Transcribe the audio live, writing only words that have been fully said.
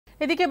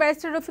এদিকে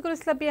ব্যারিস্টার রফিকুল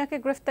ইসলাম মিয়াকে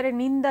গ্রেফতারের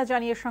নিন্দা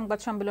জানিয়ে সংবাদ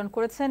সম্মেলন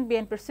করেছেন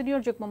বিএনপির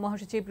সিনিয়র যুগ্ম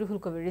মহাসচিব রুহুল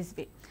কবির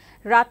রিজভি।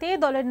 রাতে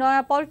দলের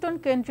নয়াপল্টন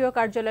কেন্দ্রীয়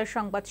কার্যালয়ের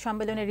সংবাদ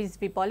সম্মেলনে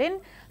রিজভি বলেন,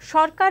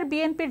 সরকার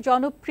বিএনপির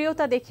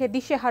জনপ্রিয়তা দেখে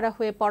দিশেহারা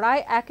হয়ে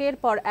পড়ায় একের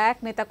পর এক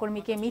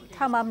নেতাকর্মীকে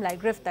মিথ্যা মামলায়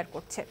গ্রেফতার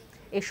করছে।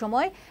 এ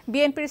সময়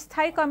বিএনপির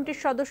স্থায়ী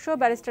কমিটির সদস্য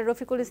ব্যারিস্টার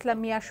রফিকুল ইসলাম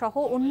মিয়া সহ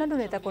অন্যান্য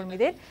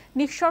নেতাকর্মীদের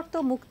নিঃশর্ত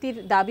মুক্তির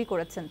দাবি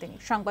করেছেন তিনি।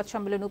 সংবাদ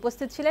সম্মেলনে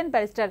উপস্থিত ছিলেন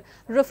ব্যারিস্টার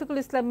রফিকুল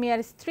ইসলাম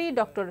মিয়ার স্ত্রী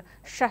ডক্টর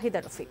শাহিদা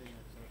রফিক।